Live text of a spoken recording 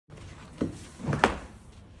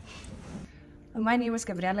My name is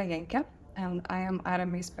Gabriele Janke, and I am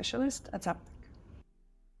RMA specialist at Zaptec.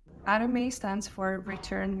 RMA stands for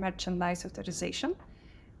Return Merchandise Authorization,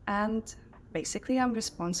 and basically I'm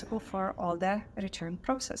responsible for all the return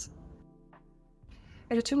process.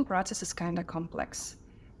 The return process is kind of complex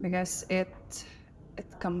because it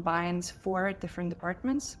combines 4 different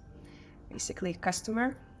departments. Basically,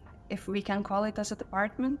 customer, if we can call it as a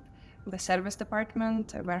department, the service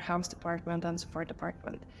department, a warehouse department, and support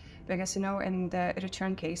department. Because, in the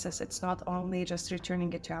return cases, it's not only just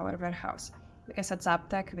returning it to our warehouse. Because at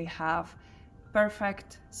Zaptec, we have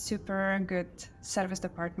perfect, super good service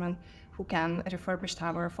department who can refurbish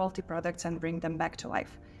our faulty products and bring them back to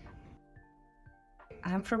life.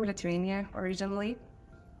 I'm from Lithuania originally,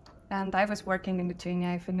 and I was working in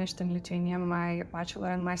Lithuania. I finished in Lithuania my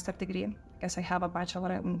bachelor and master degree because I have a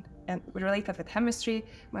bachelor in related with chemistry.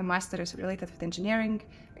 My master is related with engineering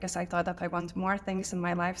because I thought that I want more things in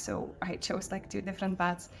my life, so I chose 2 different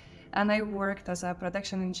paths. And I worked as a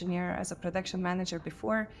production engineer, as a production manager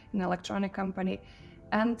before in an electronic company.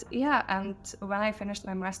 And when I finished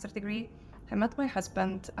my master degree, I met my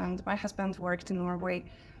husband, and my husband worked in Norway.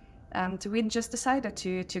 And we just decided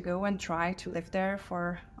to go and try to live there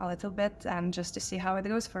for a little bit and just to see how it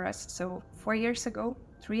goes for us. So 4 years ago,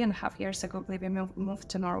 3.5 years ago, we moved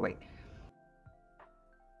to Norway.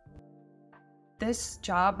 This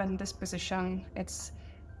job and this position,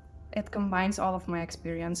 it combines all of my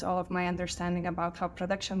experience, all of my understanding about how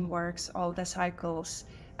production works, all the cycles,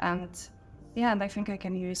 and I think I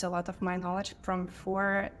can use a lot of my knowledge from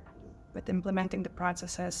before with implementing the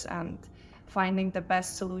processes and finding the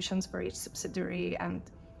best solutions for each subsidiary and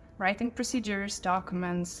writing procedures,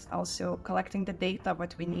 documents, also collecting the data,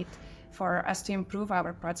 what we need for us to improve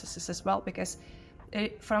our processes as well, because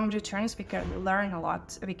from returns we can learn a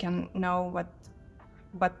lot. We can know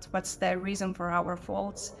what's the reason for our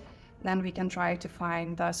faults. Then we can try to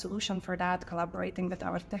find a solution for that, collaborating with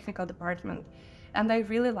our technical department. And I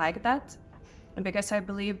really like that because I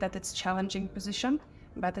believe that it's a challenging position,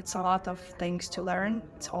 but it's a lot of things to learn.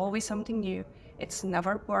 It's always something new. It's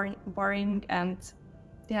never boring. And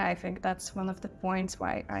I think that's one of the points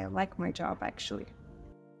why I like my job, actually.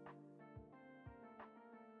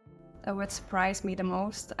 What surprised me the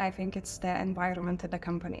most, I think it's the environment at the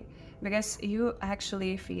company, because you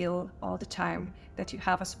actually feel all the time that you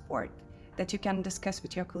have a support, that you can discuss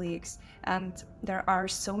with your colleagues. And there are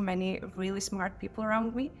so many really smart people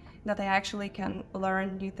around me that I actually can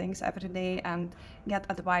learn new things every day and get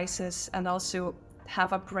advices, and also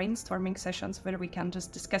have a brainstorming sessions where we can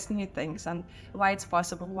just discuss new things and why it's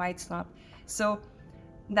possible, why it's not. So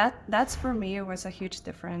that's for me was a huge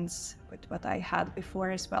difference with what I had before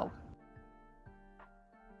as well.